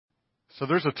So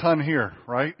there's a ton here,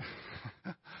 right?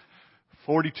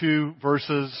 42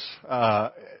 verses,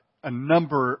 a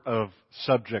number of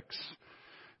subjects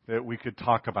that we could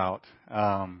talk about.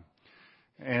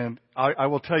 And I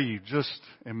will tell you, just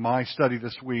in my study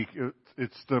this week,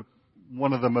 it's been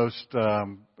one of the most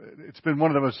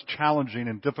challenging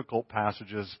and difficult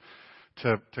passages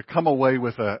to come away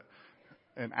with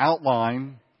an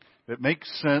outline that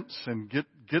makes sense and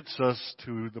gets us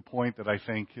to the point that I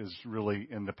think is really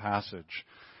in the passage.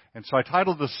 And so I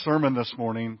titled this sermon this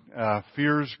morning,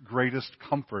 Fear's Greatest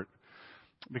Comfort,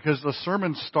 because the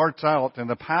sermon starts out and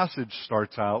the passage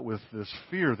starts out with this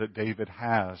fear that David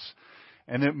has.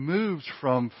 And it moves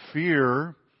from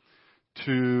fear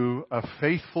to a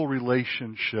faithful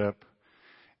relationship.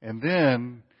 And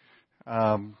then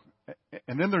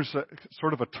there's a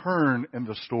sort of a turn in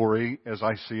the story as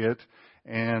I see it.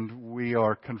 And we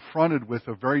are confronted with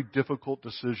a very difficult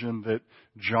decision that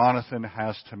Jonathan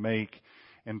has to make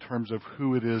in terms of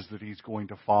who it is that he's going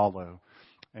to follow.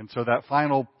 And so that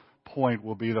final point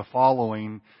will be the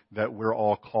following that we're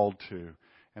all called to.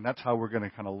 And that's how we're going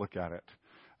to kind of look at it.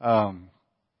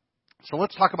 So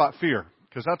let's talk about fear,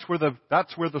 because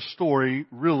that's where the story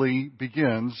really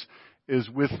begins, is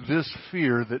with this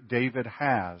fear that David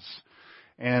has.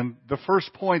 And the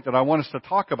first point that I want us to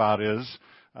talk about is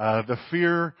the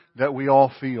fear that we all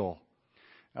feel.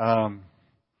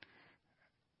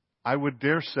 I would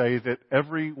dare say that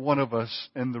every one of us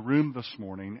in the room this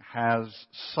morning has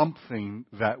something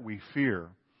that we fear.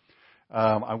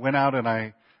 I went out and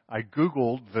I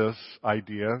Googled this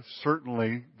idea.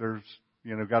 Certainly there's,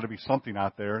 got to be something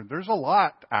out there. There's a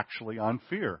lot actually on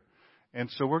fear. And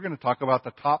so we're going to talk about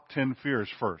the top 10 fears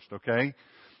first, okay?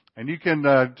 And you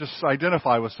can just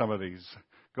identify with some of these.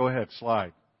 Go ahead,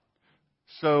 slide.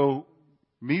 So,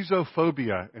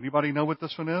 mesophobia. Anybody know what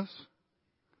this one is?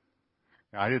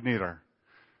 I didn't either.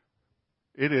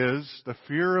 It is the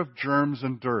fear of germs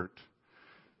and dirt.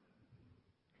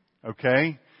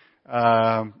 Okay?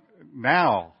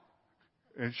 Now,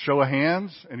 show of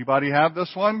hands. Anybody have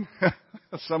this one?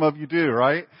 Some of you do,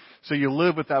 right? So you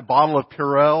live with that bottle of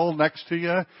Purell next to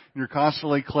you, and you're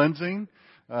constantly cleansing.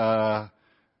 All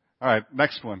right,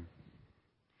 next one.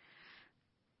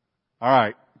 All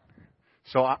right.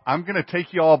 So I'm going to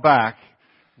take you all back.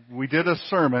 We did a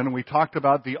sermon and we talked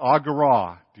about the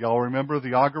agora. Do y'all remember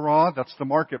the agora? That's the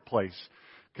marketplace.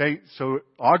 Okay, so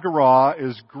agora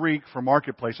is Greek for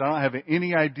marketplace. I don't have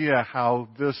any idea how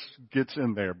this gets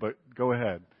in there, but go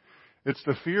ahead. It's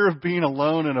the fear of being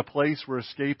alone in a place where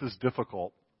escape is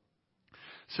difficult.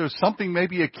 So something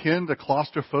maybe akin to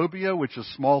claustrophobia, which is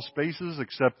small spaces,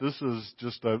 except this is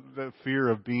just the fear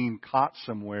of being caught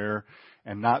somewhere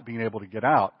and not being able to get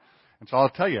out. And so I'll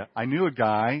tell you, I knew a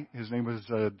guy. His name was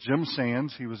Jim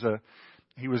Sands. He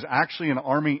was actually an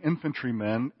Army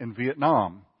infantryman in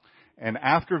Vietnam. And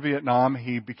after Vietnam,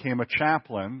 he became a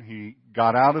chaplain. He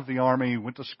got out of the Army,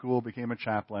 went to school, became a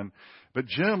chaplain. But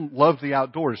Jim loved the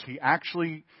outdoors. He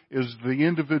actually is the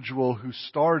individual who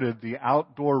started the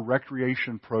outdoor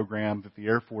recreation program that the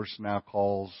Air Force now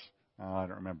calls, I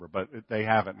don't remember, but they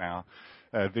have it now.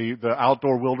 The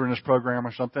Outdoor Wilderness Program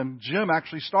or something. Jim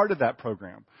actually started that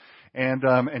program.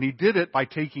 And he did it by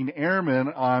taking airmen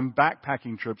on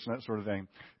backpacking trips and that sort of thing.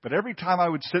 But every time I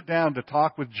would sit down to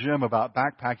talk with Jim about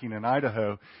backpacking in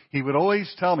Idaho, he would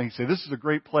always tell me, he'd say, this is a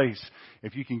great place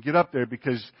if you can get up there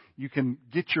because you can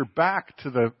get your back to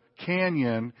the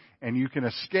canyon and you can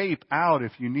escape out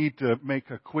if you need to make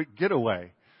a quick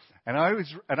getaway. And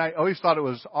I always thought it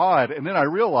was odd. And then I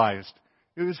realized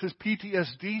it was his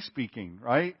PTSD speaking,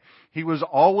 right? He was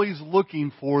always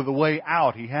looking for the way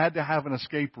out. He had to have an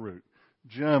escape route.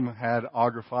 Jim had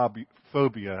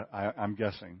agoraphobia, I'm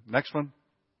guessing. Next one.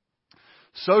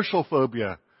 Social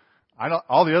phobia.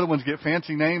 All the other ones get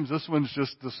fancy names. This one's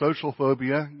just the social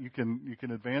phobia. You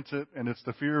can advance it, and it's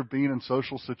the fear of being in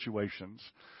social situations.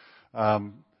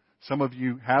 Some of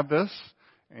you have this,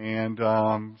 and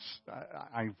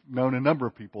I've known a number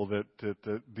of people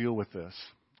that deal with this.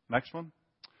 Next one.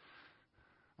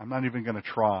 I'm not even going to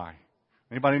try.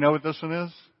 Anybody know what this one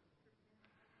is?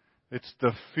 It's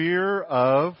the fear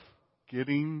of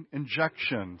getting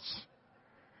injections.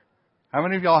 How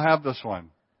many of y'all have this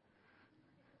one?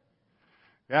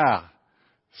 Yeah.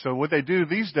 So what they do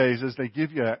these days is they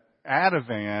give you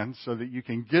Ativan so that you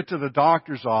can get to the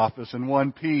doctor's office in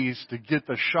one piece to get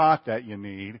the shot that you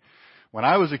need. When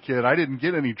I was a kid, I didn't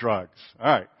get any drugs. All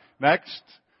right. Next.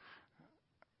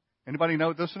 Anybody know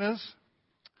what this one is?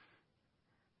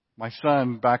 My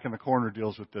son back in the corner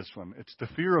deals with this one. It's the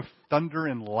fear of thunder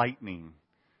and lightning.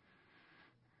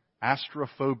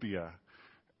 Astrophobia.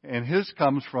 And his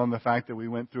comes from the fact that we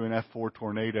went through an F4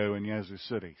 tornado in Yazoo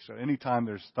City. So anytime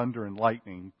there's thunder and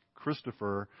lightning,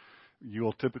 Christopher,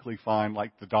 you'll typically find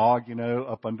like the dog,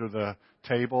 up under the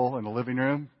table in the living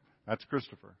room. That's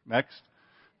Christopher. Next.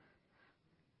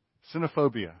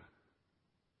 Cynophobia.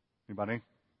 Anybody?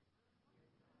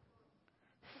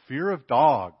 Fear of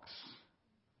dogs.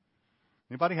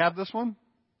 Anybody have this one?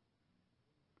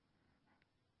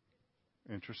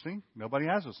 Interesting. Nobody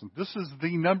has this one. This is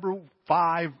the number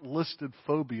 5 listed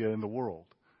phobia in the world.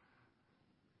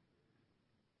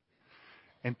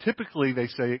 And typically they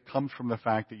say it comes from the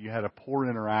fact that you had a poor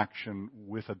interaction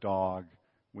with a dog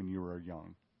when you were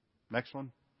young. Next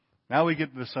one. Now we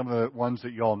get into some of the ones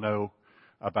that you all know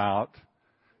about.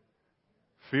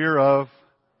 Fear of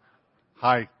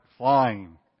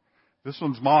flying. This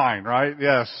one's mine, right?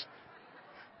 Yes.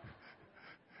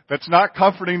 That's not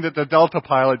comforting that the Delta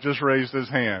pilot just raised his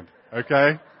hand.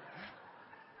 Okay?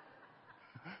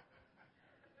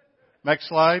 Next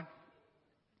slide.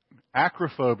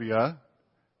 Acrophobia.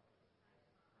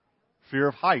 Fear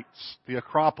of heights. The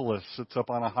Acropolis sits up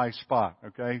on a high spot.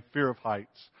 Okay? Fear of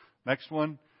heights. Next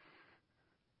one.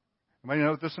 Anybody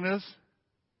know what this one is?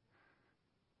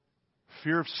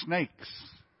 Fear of snakes.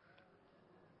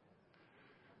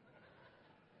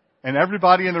 And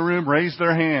everybody in the room raised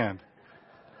their hand.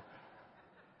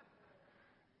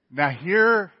 Now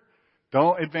here,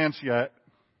 don't advance yet.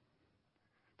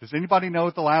 Does anybody know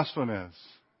what the last one is?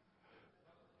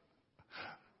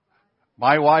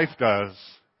 My wife does.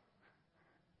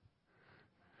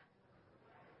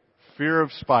 Fear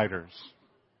of spiders.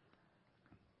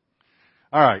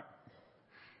 All right.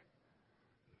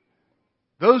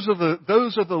 Those are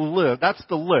the list. That's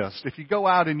the list. If you go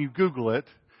out and you Google it,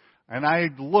 and I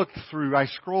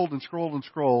scrolled and scrolled and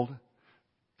scrolled,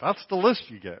 that's the list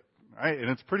you get. Right? And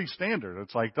it's pretty standard.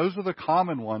 It's like those are the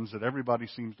common ones that everybody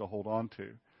seems to hold on to.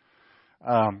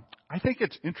 I think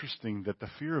it's interesting that the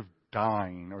fear of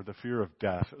dying or the fear of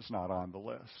death is not on the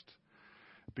list.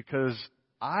 Because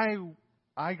I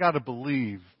got to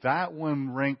believe that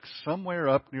one ranks somewhere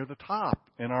up near the top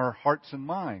in our hearts and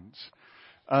minds.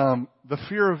 The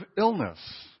fear of illness.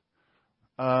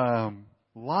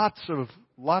 Lots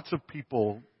of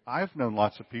people, I've known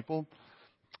lots of people,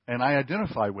 and I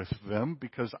identify with them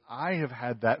because I have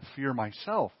had that fear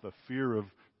myself, the fear of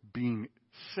being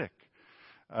sick.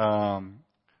 And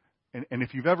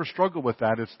if you've ever struggled with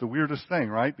that, it's the weirdest thing,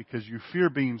 right? Because you fear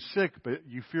being sick, but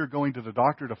you fear going to the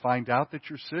doctor to find out that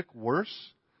you're sick worse.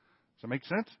 Does that make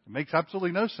sense? It makes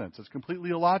absolutely no sense. It's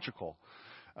completely illogical.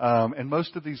 And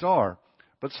most of these are.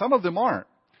 But some of them aren't.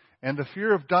 And the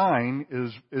fear of dying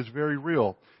is very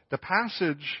real. The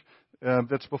passage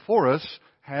that's before us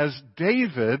has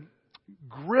David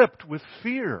gripped with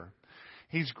fear.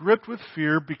 He's gripped with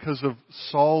fear because of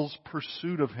Saul's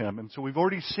pursuit of him. And so we've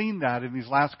already seen that in these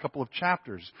last couple of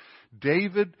chapters.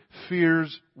 David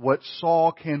fears what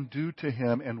Saul can do to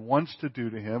him and wants to do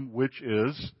to him, which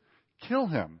is kill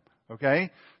him.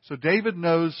 Okay? So David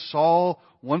knows Saul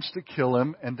wants to kill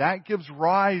him, and that gives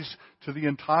rise to the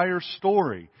entire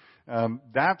story.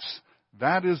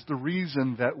 That is the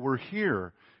reason that we're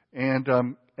here.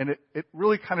 And it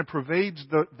really kind of pervades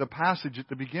the passage at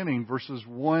the beginning, verses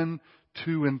 1,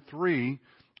 2, and 3.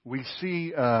 We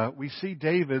see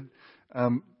David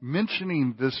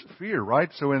mentioning this fear, right?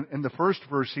 So in the first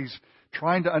verse, he's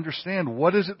trying to understand,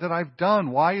 what is it that I've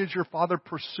done? Why is your father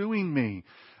pursuing me?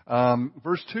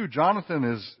 Verse 2, Jonathan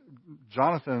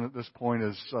at this point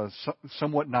is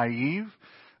somewhat naive.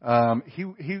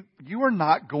 You are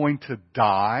not going to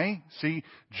die. See,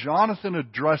 Jonathan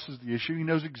addresses the issue. He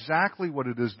knows exactly what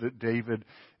it is that David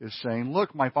is saying.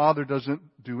 Look, my father doesn't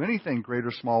do anything great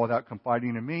or small without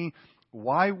confiding in me.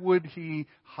 Why would he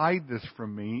hide this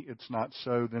from me? It's not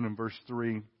so. Then in verse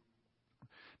 3,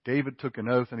 David took an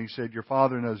oath and he said, your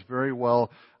father knows very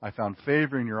well I found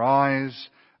favor in your eyes.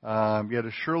 Yet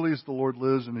as surely as the Lord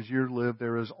lives and as you live,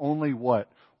 there is only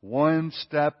what? One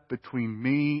step between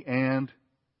me and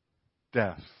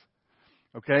death.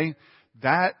 Okay?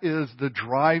 That is the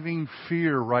driving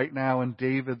fear right now in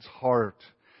David's heart,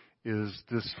 is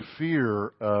this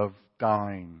fear of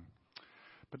dying.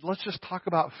 But let's just talk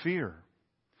about fear.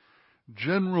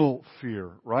 General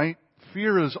fear, right?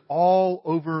 Fear is all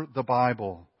over the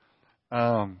Bible.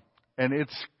 And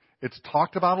it's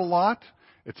talked about a lot,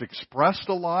 it's expressed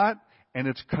a lot, and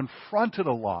it's confronted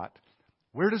a lot.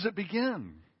 Where does it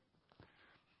begin?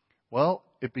 Well,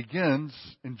 it begins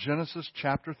in Genesis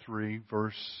chapter 3,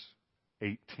 verse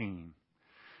 18.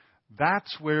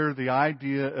 That's where the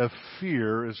idea of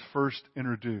fear is first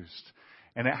introduced.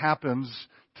 And it happens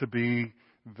to be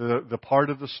the part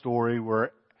of the story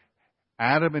where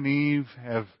Adam and Eve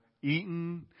have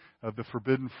eaten of the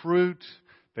forbidden fruit.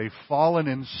 They've fallen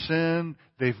in sin.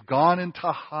 They've gone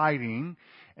into hiding.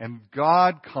 And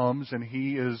God comes and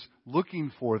He is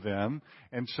looking for them.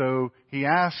 And so He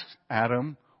asks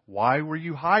Adam, why were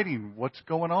you hiding? What's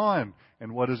going on?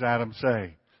 And what does Adam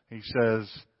say? He says,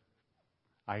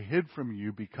 I hid from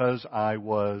you because I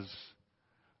was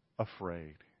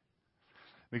afraid.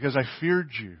 Because I feared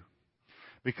you.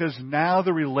 Because now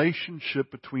the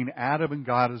relationship between Adam and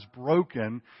God is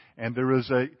broken, and there is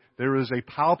a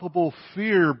palpable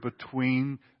fear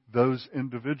between those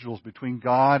individuals, between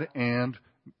God and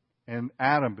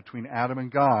Adam, between Adam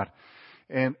and God.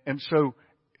 And so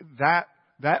that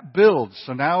builds.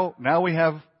 So now we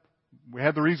have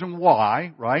the reason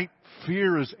why, right?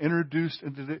 Fear is introduced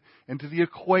into the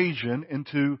equation,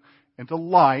 into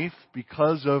life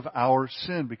because of our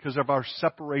sin, because of our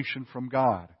separation from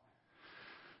God.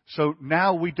 So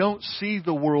now we don't see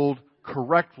the world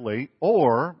correctly,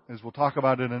 or, as we'll talk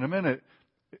about it in a minute,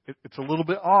 it's a little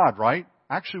bit odd, right?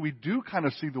 Actually, we do kind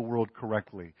of see the world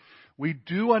correctly. We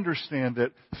do understand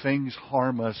that things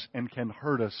harm us and can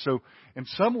hurt us. So in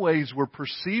some ways, we're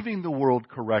perceiving the world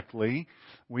correctly.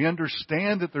 We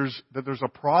understand that there's a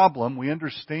problem. We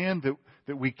understand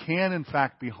that we can, in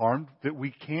fact, be harmed, that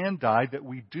we can die, that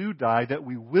we do die, that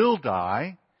we will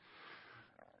die.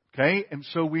 Okay? And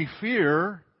so we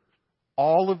fear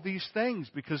all of these things,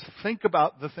 because think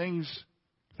about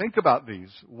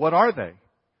these. What are they?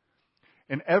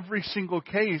 In every single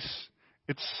case,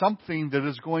 it's something that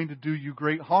is going to do you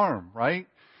great harm, right?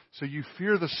 So you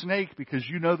fear the snake because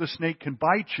you know the snake can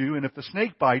bite you, and if the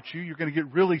snake bites you, you're going to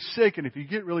get really sick, and if you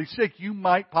get really sick, you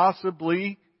might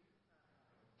possibly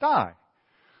die.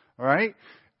 All right?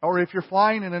 Or if you're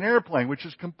flying in an airplane, which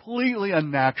is completely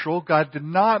unnatural, God did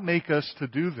not make us to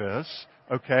do this,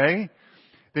 okay?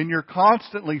 Then you're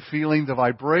constantly feeling the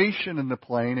vibration in the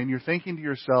plane, and you're thinking to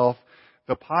yourself,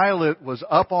 the pilot was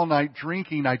up all night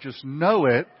drinking, I just know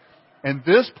it, and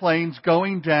this plane's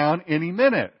going down any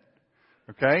minute.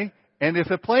 Okay? And if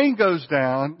the plane goes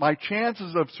down, my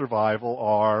chances of survival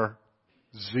are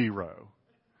 0.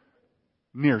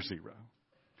 Near 0.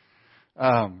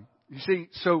 You see,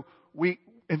 so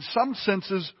in some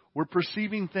senses, we're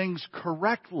perceiving things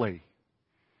correctly.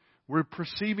 We're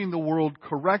perceiving the world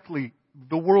correctly.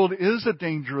 The world is a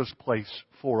dangerous place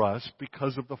for us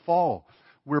because of the fall.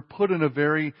 We're put in a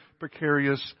very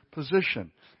precarious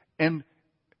position. And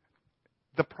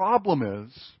the problem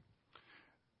is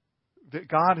that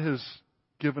God has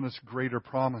given us greater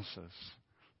promises.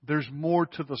 There's more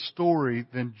to the story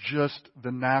than just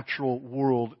the natural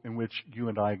world in which you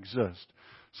and I exist.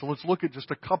 So let's look at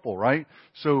just a couple, right?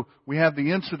 So we have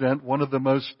the incident, one of the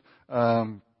most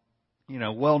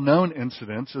well-known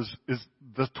incidents is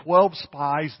the 12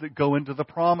 spies that go into the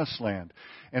promised land.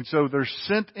 And so they're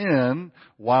sent in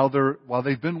while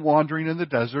they've been wandering in the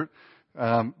desert.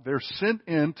 They're sent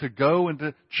in to go and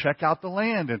to check out the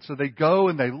land. And so they go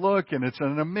and they look, and it's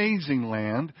an amazing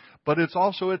land, but it's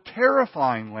also a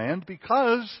terrifying land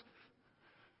because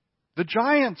the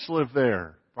giants live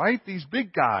there, right? These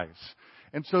big guys.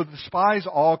 And so the spies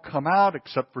all come out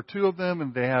except for 2 of them,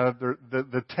 and they have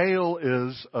the tale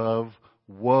is of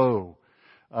woe.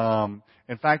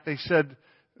 In fact, they said,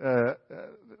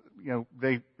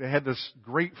 they had this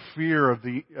great fear of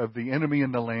the enemy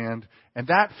in the land, and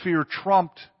that fear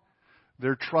trumped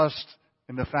their trust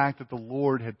in the fact that the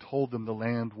Lord had told them the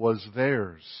land was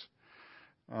theirs.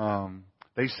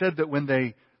 They said that when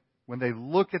they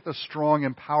look at the strong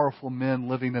and powerful men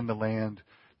living in the land,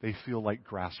 they feel like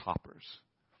grasshoppers.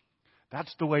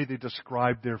 That's the way they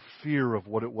described their fear of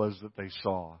what it was that they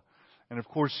saw. And of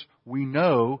course, we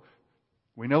know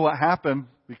what happened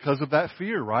because of that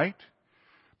fear, right?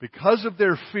 Because of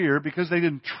their fear, because they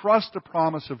didn't trust the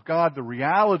promise of God, the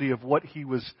reality of what He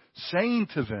was saying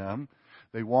to them,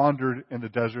 they wandered in the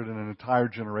desert and an entire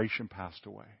generation passed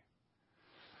away.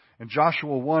 In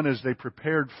Joshua 1, as they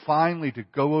prepared finally to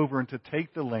go over and to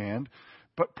take the land,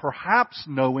 but perhaps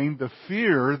knowing the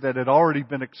fear that had already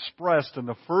been expressed in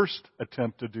the first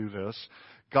attempt to do this,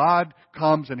 God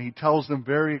comes and He tells them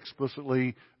very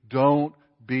explicitly, don't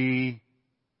be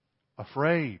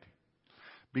afraid.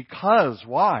 Because,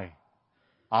 why?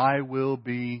 I will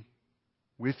be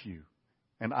with you,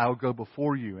 and I'll go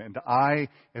before you, and I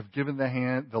have given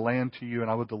the land to you,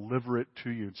 and I will deliver it to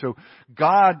you. So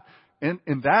God,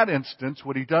 in that instance,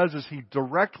 what He does is He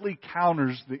directly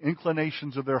counters the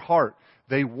inclinations of their heart.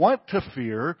 They want to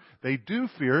fear. They do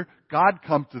fear. God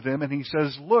comes to them and He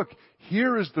says, look,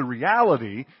 here is the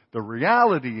reality. The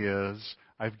reality is,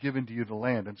 I've given to you the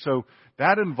land. And so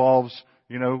that involves,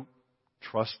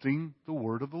 trusting the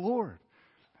word of the Lord.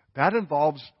 That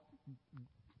involves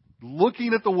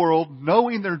looking at the world,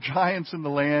 knowing there are giants in the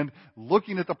land,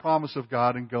 looking at the promise of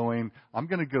God and going, I'm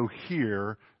going to go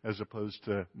here as opposed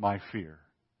to my fear.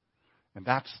 And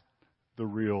that's the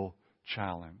real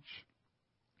challenge.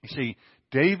 You see,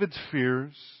 David's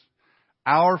fears,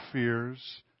 our fears,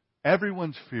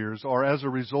 everyone's fears are as a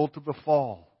result of the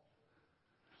fall.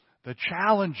 The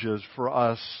challenge is for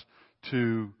us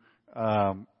to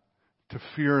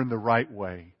fear in the right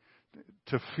way,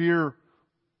 to fear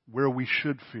where we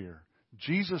should fear.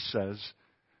 Jesus says,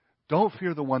 don't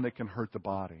fear the one that can hurt the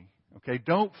body. Okay?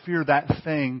 Don't fear that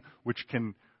thing which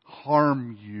can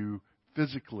harm you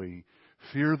physically.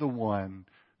 Fear the one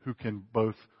who can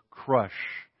both crush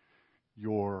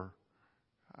your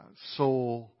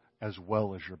soul as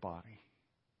well as your body.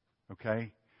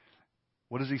 Okay?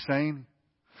 What is he saying?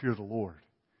 Fear the Lord.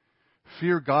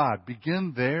 Fear God.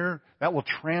 Begin there. That will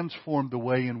transform the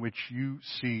way in which you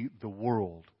see the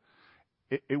world.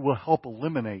 It will help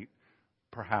eliminate,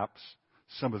 perhaps,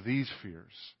 some of these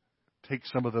fears. Take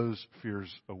some of those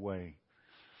fears away.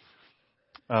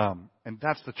 And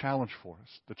that's the challenge for us.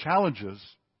 The challenge is,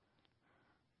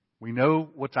 we know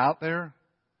what's out there.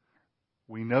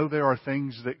 We know there are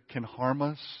things that can harm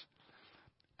us.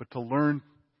 But to learn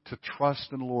to trust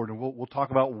in the Lord. And we'll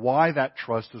talk about why that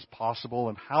trust is possible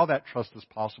and how that trust is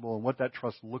possible and what that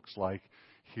trust looks like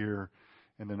here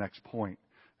in the next point.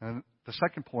 And the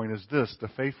second point is this, the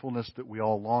faithfulness that we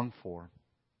all long for.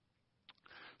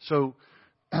 So,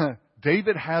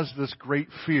 David has this great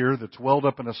fear that's welled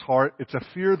up in his heart. It's a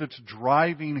fear that's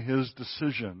driving his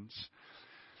decisions.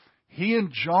 He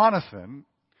and Jonathan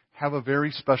have a very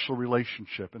special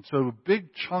relationship. And so a big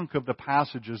chunk of the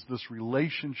passage is this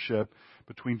relationship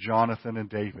between Jonathan and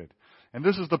David. And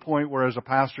this is the point where, as a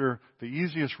pastor, the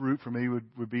easiest route for me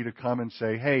would be to come and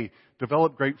say, hey,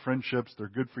 develop great friendships. They're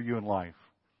good for you in life.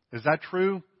 Is that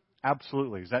true?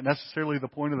 Absolutely. Is that necessarily the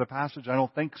point of the passage? I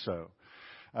don't think so.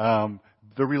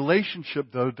 The relationship,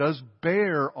 though, does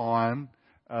bear on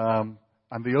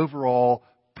the overall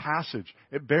passage.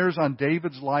 It bears on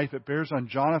David's life, it bears on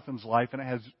Jonathan's life, and it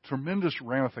has tremendous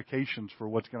ramifications for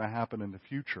what's going to happen in the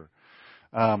future.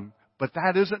 But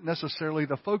that isn't necessarily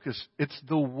the focus. It's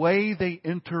the way they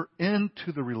enter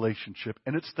into the relationship,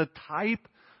 and it's the type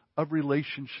of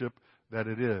relationship that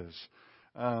it is.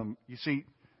 You see,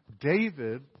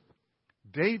 David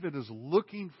is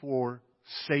looking for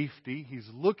safety. He's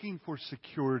looking for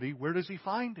security. Where does he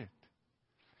find it?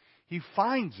 He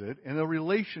finds it in a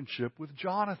relationship with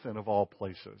Jonathan, of all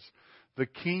places, the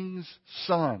king's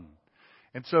son.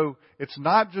 And so it's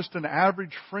not just an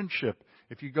average friendship.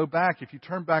 If you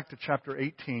turn back to chapter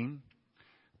 18,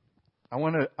 I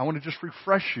want to just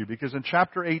refresh you, because in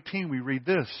chapter 18 we read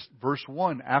this, verse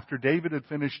 1, after David had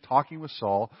finished talking with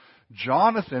Saul,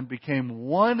 Jonathan became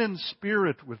one in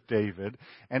spirit with David,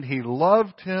 and he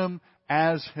loved him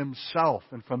as himself.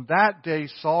 And from that day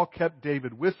Saul kept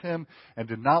David with him and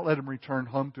did not let him return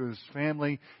home to his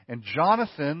family. And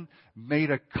Jonathan made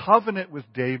a covenant with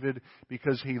David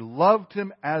because he loved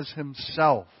him as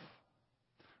himself.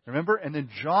 Remember? And then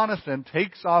Jonathan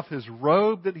takes off his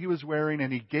robe that he was wearing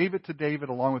and he gave it to David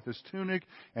along with his tunic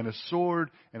and his sword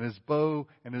and his bow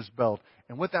and his belt.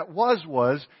 And what that was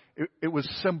it was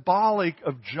symbolic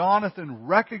of Jonathan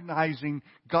recognizing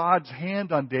God's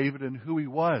hand on David and who he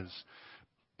was.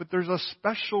 But there's a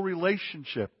special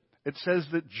relationship. It says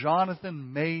that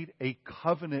Jonathan made a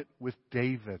covenant with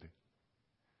David.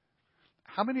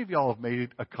 How many of y'all have made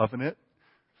a covenant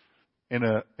in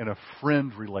a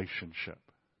friend relationship?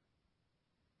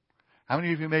 How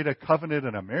many of you made a covenant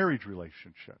in a marriage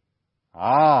relationship?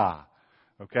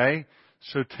 Okay.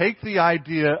 So take the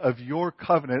idea of your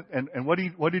covenant, and what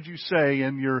did you say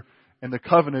in the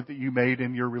covenant that you made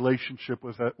in your relationship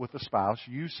with a spouse?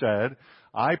 You said,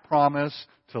 I promise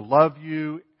to love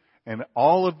you and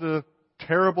all of the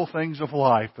terrible things of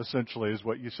life, essentially, is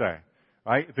what you say.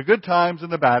 Right? The good times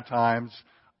and the bad times,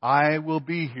 I will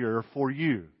be here for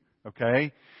you.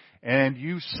 Okay? And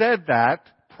you said that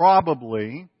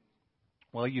probably,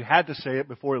 well, you had to say it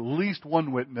before at least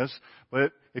one witness,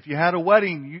 but if you had a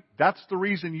wedding, that's the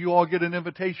reason you all get an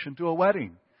invitation to a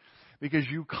wedding. Because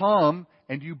you come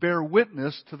and you bear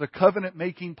witness to the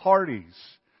covenant-making parties.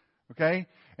 Okay?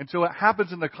 And so it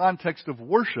happens in the context of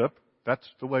worship. That's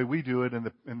the way we do it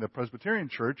in the Presbyterian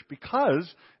Church,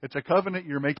 because it's a covenant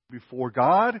you're making before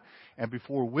God and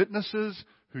before witnesses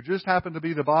who just happen to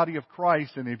be the body of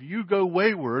Christ. And if you go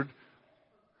wayward,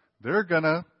 they're going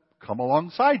to come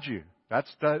alongside you.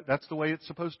 That's the way it's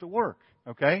supposed to work.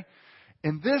 Okay?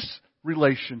 In this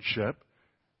relationship,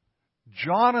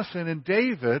 Jonathan and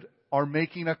David are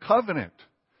making a covenant.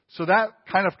 So that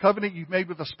kind of covenant you've made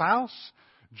with a spouse,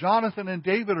 Jonathan and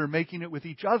David are making it with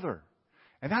each other.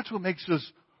 And that's what makes us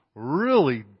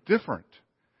really different.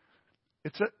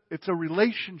 It's a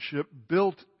relationship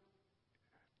built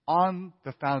on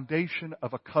the foundation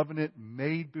of a covenant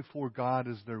made before God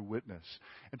as their witness.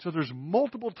 And so there's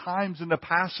multiple times in the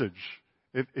passage,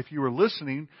 if you were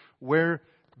listening, where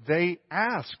they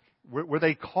ask, where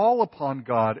they call upon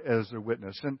God as their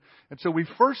witness. And so we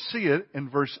first see it in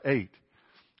verse 8.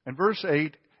 In verse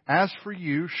 8, as for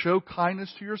you, show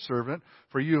kindness to your servant,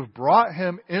 for you have brought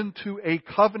him into a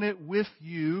covenant with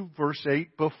you, verse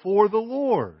 8, before the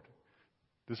Lord.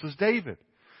 This is David.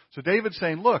 So David's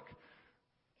saying, look,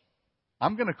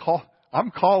 I'm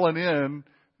calling in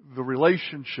the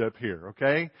relationship here,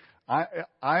 okay?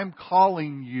 I'm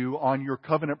calling you on your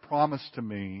covenant promise to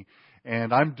me,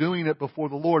 and I'm doing it before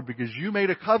the Lord because you made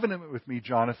a covenant with me,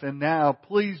 Jonathan. Now,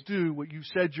 please do what you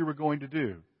said you were going to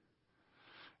do.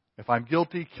 If I'm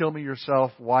guilty, kill me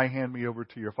yourself. Why hand me over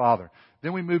to your father?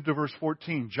 Then we move to verse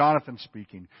 14, Jonathan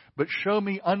speaking. But show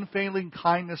me unfailing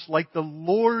kindness like the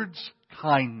Lord's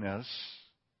kindness.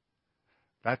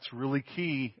 That's really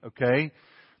key, okay?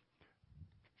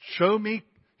 Show me,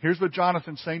 here's what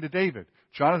Jonathan's saying to David.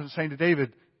 Jonathan's saying to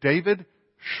David, David,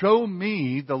 show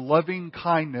me the loving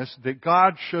kindness that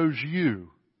God shows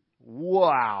you.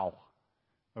 Wow.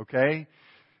 Okay?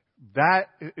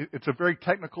 It's a very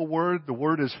technical word. The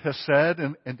word is hesed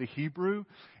in the Hebrew.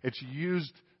 It's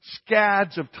used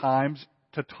scads of times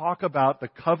to talk about the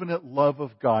covenant love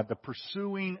of God, the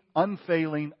pursuing,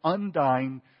 unfailing,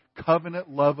 undying covenant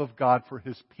love of God for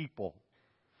His people.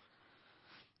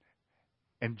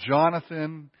 And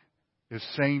Jonathan is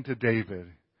saying to David,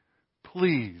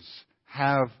 please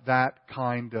have that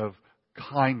kind of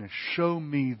kindness. Show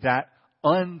me that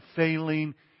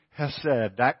unfailing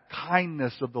hesed, that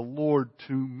kindness of the Lord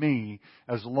to me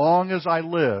as long as I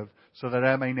live so that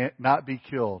I may not be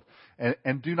killed.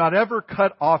 And do not ever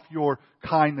cut off your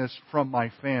kindness from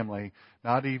my family,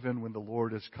 not even when the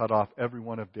Lord has cut off every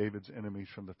one of David's enemies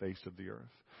from the face of the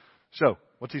earth. So,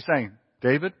 what's he saying?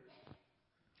 David,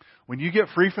 when you get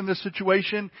free from this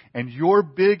situation and you're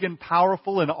big and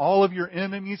powerful and all of your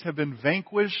enemies have been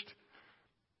vanquished,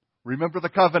 remember the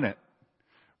covenant.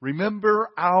 Remember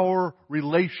our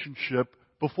relationship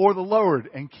before the Lord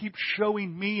and keep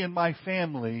showing me and my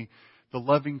family the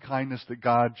loving kindness that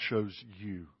God shows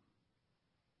you.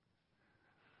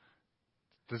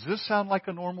 Does this sound like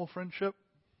a normal friendship?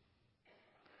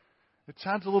 It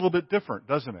sounds a little bit different,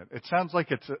 doesn't it? It sounds like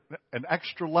it's an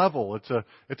extra level. It's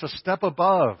a step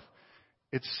above.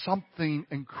 It's something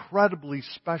incredibly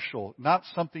special, not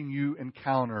something you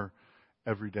encounter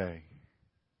every day.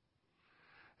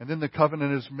 And then the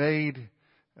covenant is made,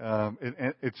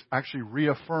 it's actually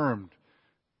reaffirmed.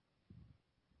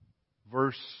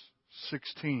 Verse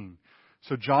 16.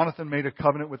 So Jonathan made a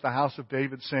covenant with the house of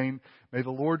David, saying, may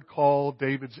the Lord call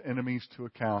David's enemies to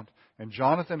account. And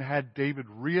Jonathan had David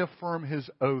reaffirm his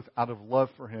oath out of love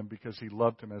for him because he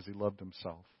loved him as he loved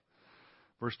himself.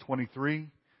 Verse 23.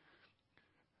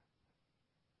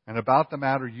 And about the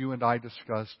matter you and I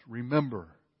discussed, remember,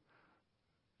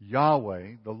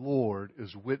 Yahweh, the Lord,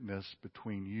 is witness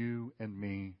between you and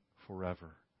me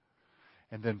forever.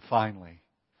 And then finally,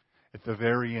 at the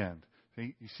very end,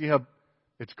 you see how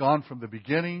it's gone from the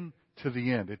beginning to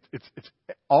the end. It's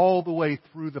all the way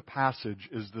through the passage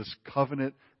is this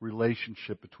covenant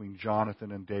relationship between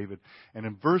Jonathan and David. And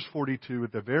in verse 42,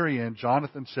 at the very end,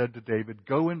 Jonathan said to David,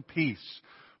 go in peace,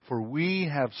 for we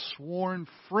have sworn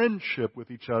friendship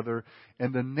with each other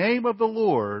in the name of the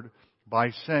Lord by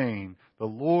saying, the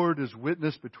Lord is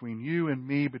witness between you and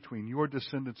me, between your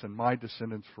descendants and my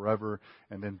descendants forever.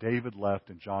 And then David left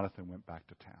and Jonathan went back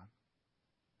to town.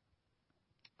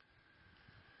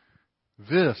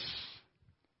 This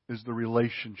is the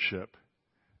relationship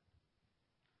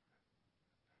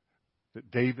that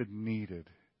David needed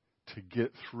to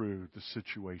get through the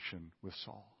situation with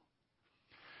Saul.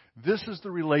 This is the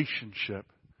relationship,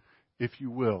 if you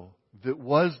will, that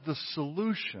was the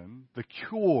solution, the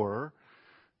cure,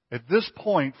 at this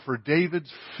point for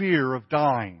David's fear of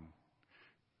dying.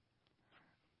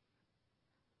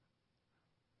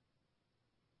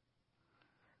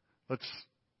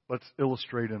 Let's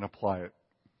illustrate and apply it.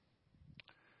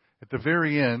 At the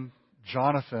very end,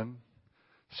 Jonathan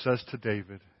says to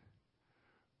David,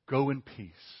 go in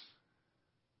peace.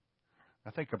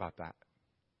 Now think about that.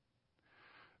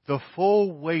 The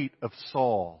full weight of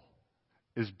Saul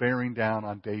is bearing down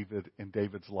on David in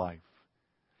David's life.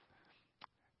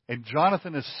 And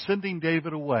Jonathan is sending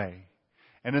David away.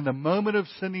 And in the moment of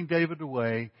sending David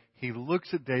away, he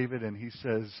looks at David and he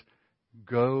says,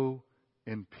 go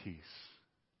in peace.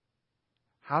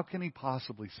 How can he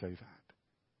possibly say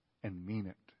that and mean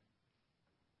it?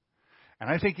 And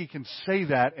I think he can say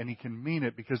that and he can mean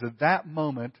it, because at that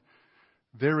moment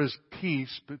there is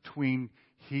peace between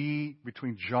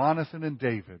Jonathan and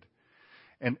David.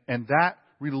 And that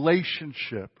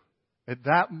relationship at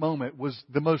that moment was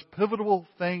the most pivotal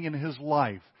thing in his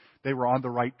life. They were on the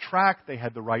right track. They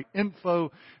had the right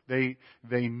info. They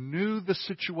knew the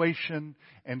situation.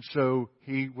 And so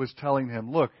he was telling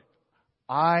him, look,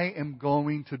 I am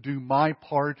going to do my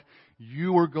part.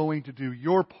 You are going to do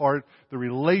your part. The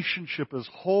relationship is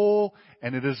whole,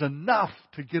 and it is enough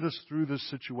to get us through this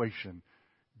situation.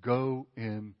 Go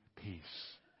in peace.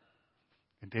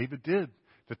 And David did.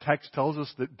 The text tells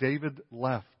us that David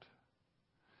left.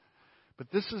 But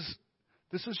this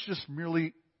is just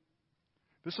merely,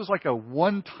 this is like a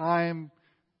one-time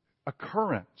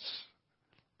occurrence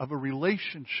of a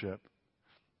relationship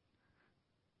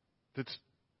that's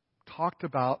talked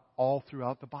about all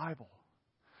throughout the Bible.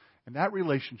 And that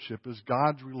relationship is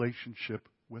God's relationship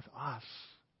with us.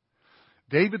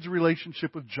 David's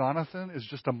relationship with Jonathan is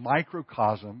just a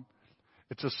microcosm.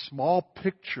 It's a small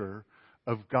picture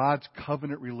of God's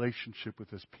covenant relationship with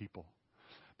His people.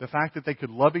 The fact that they could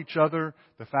love each other,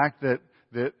 the fact that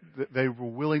they were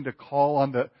willing to call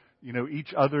on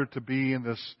each other to be in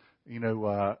this,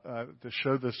 to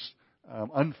show this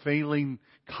unfailing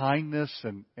kindness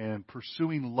and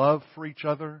pursuing love for each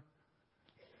other.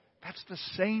 That's the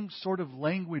same sort of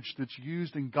language that's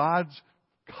used in God's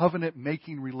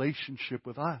covenant-making relationship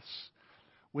with us.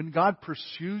 When God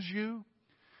pursues you,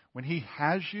 when He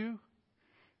has you,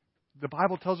 the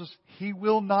Bible tells us He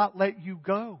will not let you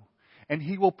go. And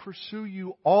He will pursue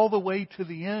you all the way to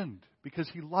the end because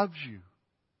He loves you.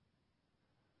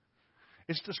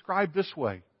 It's described this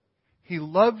way. He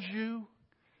loves you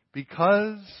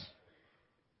because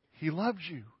He loves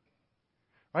you.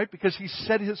 Right? Because He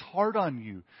set His heart on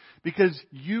you. Because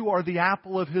you are the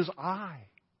apple of His eye.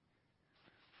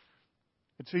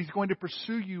 And so He's going to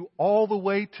pursue you all the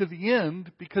way to the end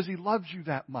because He loves you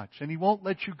that much. And He won't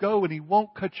let you go and He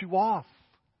won't cut you off.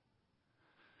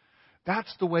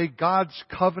 That's the way God's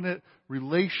covenant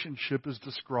relationship is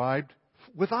described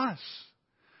with us.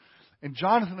 And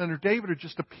Jonathan and David are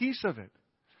just a piece of it.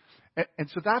 And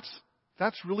so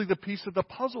that's really the piece of the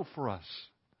puzzle for us.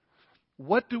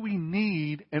 What do we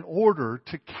need in order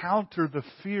to counter the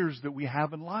fears that we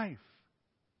have in life?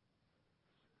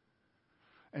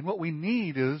 And what we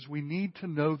need to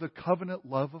know the covenant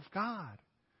love of God.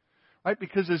 Right?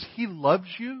 Because as He loves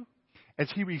you, as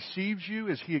He receives you,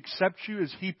 as He accepts you,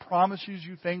 as He promises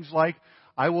you things like,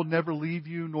 I will never leave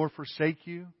you nor forsake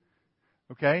you.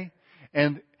 Okay?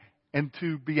 And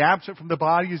to be absent from the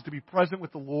body is to be present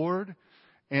with the Lord.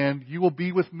 And you will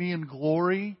be with me in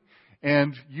glory.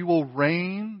 And you will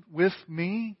reign with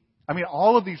me. I mean,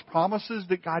 all of these promises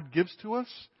that God gives to us,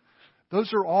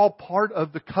 those are all part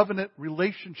of the covenant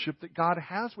relationship that God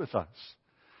has with us.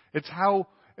 It's how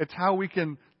we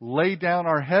can lay down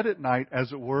our head at night,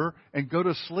 as it were, and go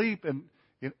to sleep. And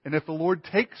if the Lord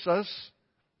takes us,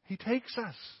 He takes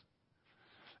us.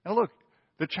 Now look,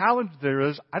 the challenge there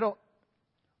is,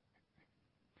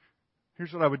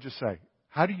 here's what I would just say.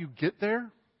 How do you get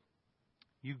there?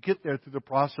 You get there through the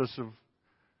process of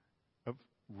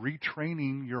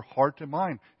retraining your heart and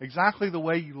mind. Exactly the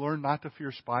way you learn not to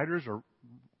fear spiders or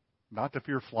not to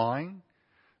fear flying.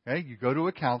 Okay? You go to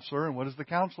a counselor, and what does the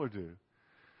counselor do?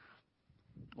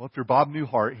 Well, if you're Bob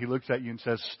Newhart, he looks at you and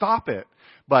says, stop it.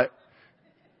 But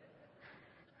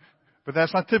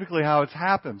that's not typically how it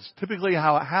happens. Typically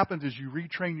how it happens is you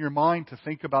retrain your mind to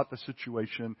think about the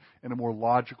situation in a more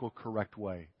logical, correct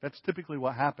way. That's typically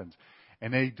what happens.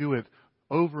 And they do it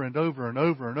over and over and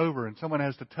over and over, and someone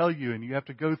has to tell you, and you have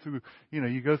to go through,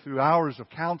 you go through hours of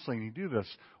counseling, and you do this.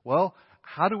 Well,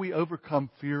 how do we overcome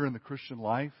fear in the Christian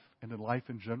life and in life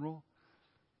in general?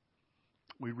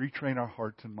 We retrain our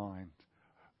heart and mind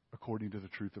according to the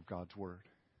truth of God's Word.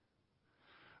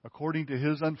 According to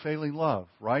His unfailing love,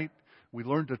 right? We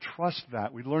learn to trust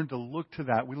that. We learn to look to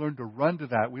that. We learn to run to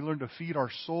that. We learn to feed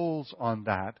our souls on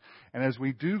that. And as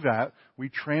we do that, we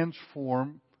are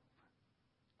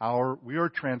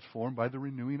transformed by the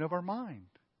renewing of our mind.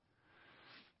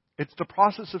 It's the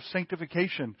process of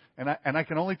sanctification. And I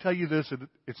can only tell you this,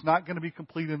 it's not going to be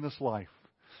complete in this life.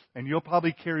 And you'll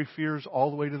probably carry fears all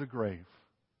the way to the grave.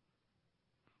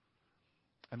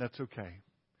 And that's okay.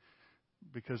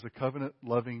 Because the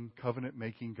covenant-loving,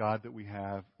 covenant-making God that we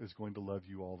have is going to love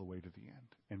you all the way to the end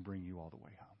and bring you all the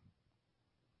way home.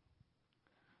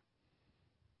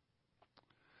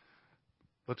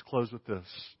 Let's close with this.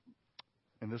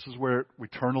 And this is where we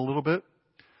turn a little bit.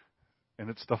 And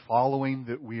it's the following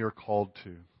that we are called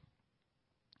to.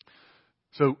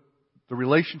 So, the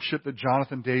relationship that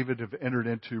Jonathan and David have entered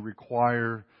into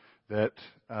require that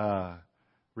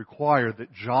required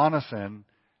that Jonathan's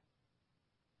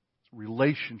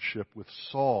relationship with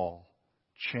Saul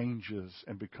changes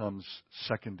and becomes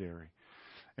secondary.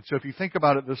 And so if you think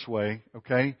about it this way,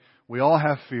 okay, we all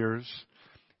have fears.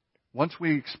 Once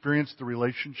we experience the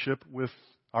relationship with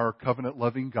our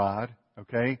covenant-loving God,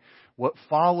 okay, what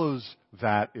follows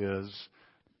that is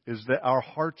that our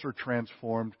hearts are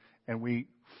transformed and we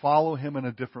follow Him in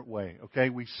a different way, okay?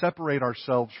 We separate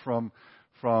ourselves from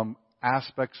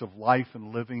aspects of life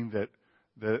and living that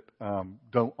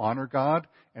don't honor God,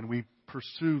 and we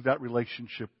pursue that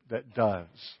relationship that does.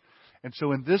 And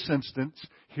so in this instance,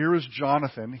 here is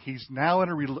Jonathan. He's now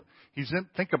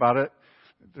think about it,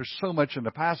 there's so much in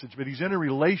the passage, but he's in a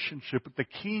relationship with the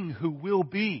king who will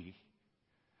be.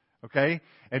 Okay?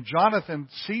 And Jonathan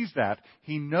sees that.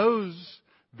 He knows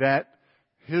that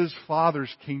his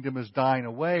father's kingdom is dying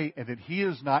away and that he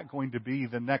is not going to be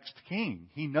the next king.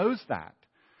 He knows that.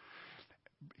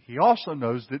 He also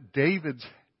knows that David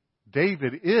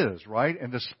is, right?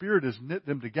 And the Spirit has knit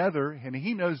them together, and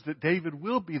he knows that David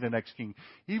will be the next king.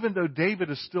 Even though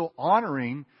David is still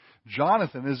honoring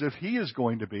Jonathan as if he is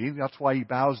going to be. That's why he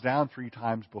bows down 3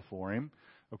 times before him.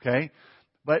 Okay?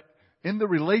 But in the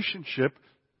relationship,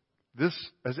 this,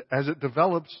 as it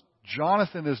develops,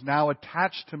 Jonathan has now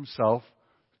attached himself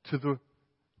to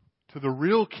the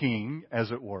real king,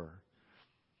 as it were.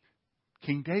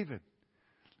 King David,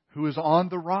 who is on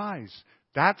the rise.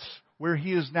 That's where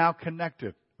he is now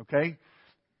connected. Okay?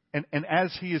 And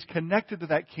as he is connected to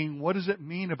that king, what does it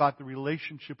mean about the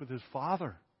relationship with his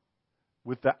father?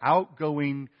 With the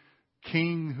outgoing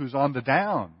king who's on the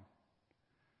down?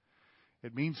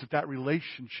 It means that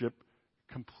relationship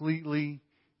completely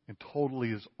and totally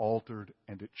is altered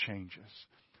and it changes.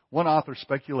 One author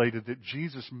speculated that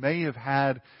Jesus may have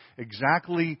had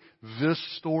exactly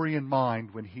this story in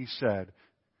mind when he said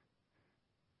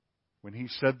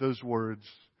those words,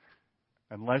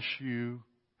 "Unless you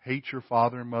hate your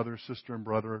father and mother, sister and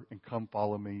brother, and come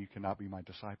follow me, you cannot be my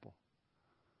disciple."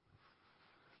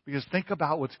 Because think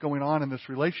about what's going on in this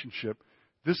relationship.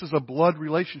 This is a blood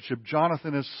relationship.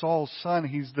 Jonathan is Saul's son.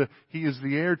 He is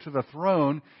the heir to the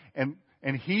throne, and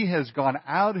he has gone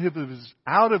out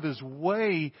of his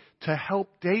way to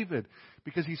help David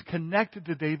because he's connected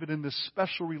to David in this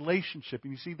special relationship.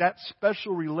 And you see, that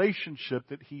special relationship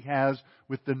that he has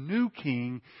with the new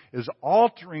king is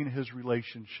altering his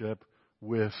relationship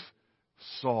with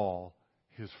Saul,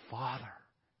 his father.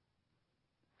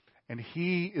 And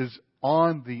he is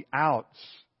on the outs,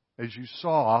 as you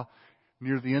saw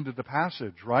near the end of the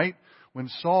passage, right? When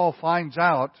Saul finds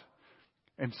out,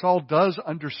 and Saul does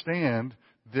understand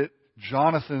that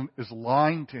Jonathan is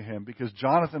lying to him, because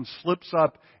Jonathan slips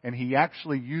up and he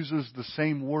actually uses the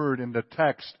same word in the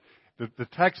text. The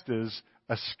text is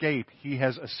escape. He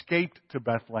has escaped to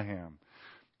Bethlehem.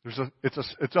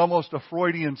 It's almost a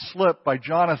Freudian slip by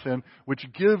Jonathan,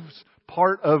 which gives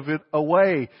part of it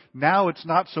away. Now it's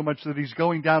not so much that he's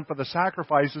going down for the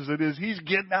sacrifices, it is he's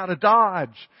getting out of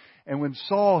Dodge. And when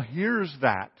Saul hears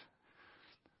that,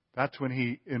 that's when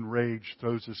he, enraged,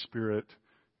 throws his spirit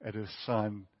at his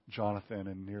son Jonathan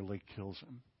and nearly kills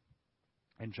him.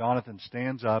 And Jonathan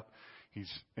stands up. He's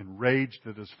enraged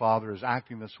that his father is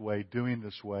acting this way, doing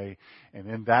this way. And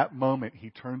in that moment, he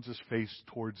turns his face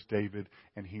towards David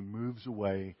and he moves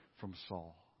away from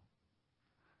Saul.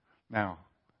 Now,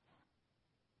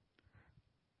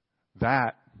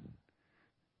 that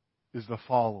is the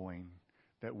following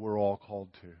that we're all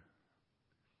called to.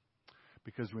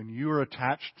 Because when you are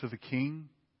attached to the King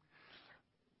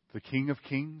of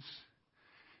Kings,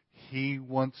 He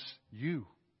wants you,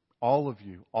 all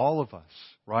of us,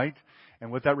 right?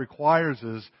 And what that requires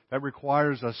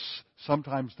us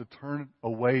sometimes to turn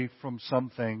away from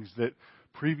some things that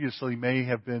previously may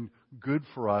have been good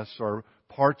for us or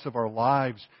parts of our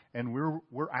lives, and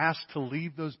we're asked to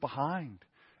leave those behind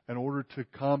in order to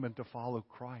come and to follow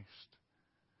Christ.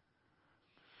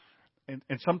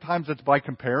 And sometimes it's by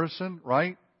comparison,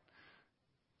 right?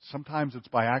 Sometimes it's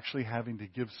by actually having to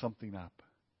give something up.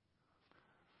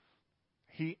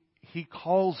 He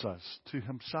calls us to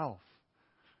Himself.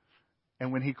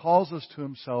 And when He calls us to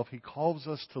Himself, He calls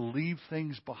us to leave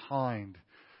things behind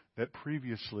that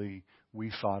previously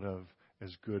we thought of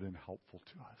as good and helpful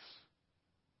to us.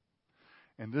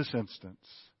 In this instance,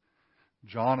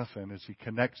 Jonathan, as he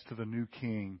connects to the new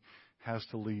king, has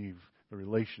to leave the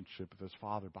relationship with his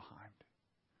father behind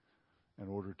in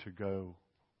order to go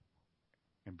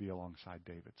and be alongside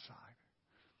David's side.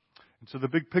 And so the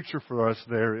big picture for us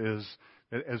there is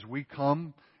that as we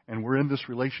come and we're in this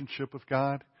relationship with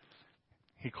God,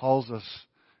 He calls us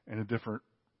in a different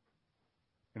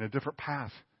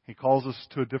path. He calls us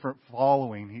to a different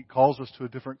following. He calls us to a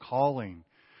different calling.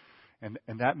 And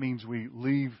that means we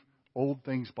leave old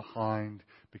things behind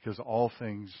because all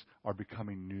things are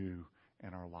becoming new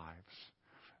in our lives.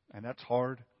 And that's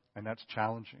hard and that's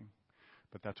challenging,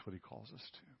 but that's what He calls us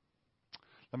to.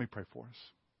 Let me pray for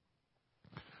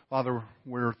us. Father,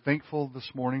 we're thankful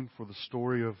this morning for the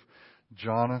story of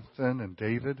Jonathan and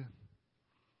David.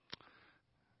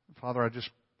 Father, I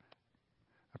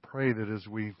pray that as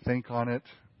we think on it,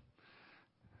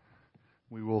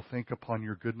 we will think upon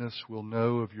your goodness. We'll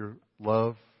know of your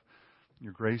love,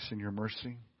 your grace, and your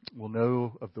mercy. We'll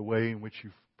know of the way in which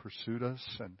you've pursued us.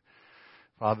 And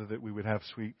Father, that we would have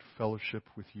sweet fellowship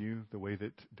with you, the way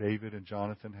that David and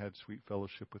Jonathan had sweet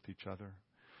fellowship with each other.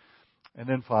 And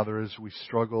then, Father, as we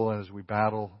struggle and as we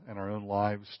battle in our own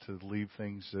lives to leave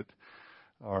things that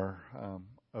are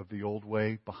of the old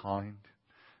way behind,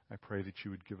 I pray that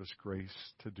you would give us grace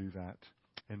to do that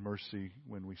and mercy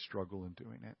when we struggle in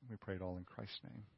doing it. We pray it all in Christ's name.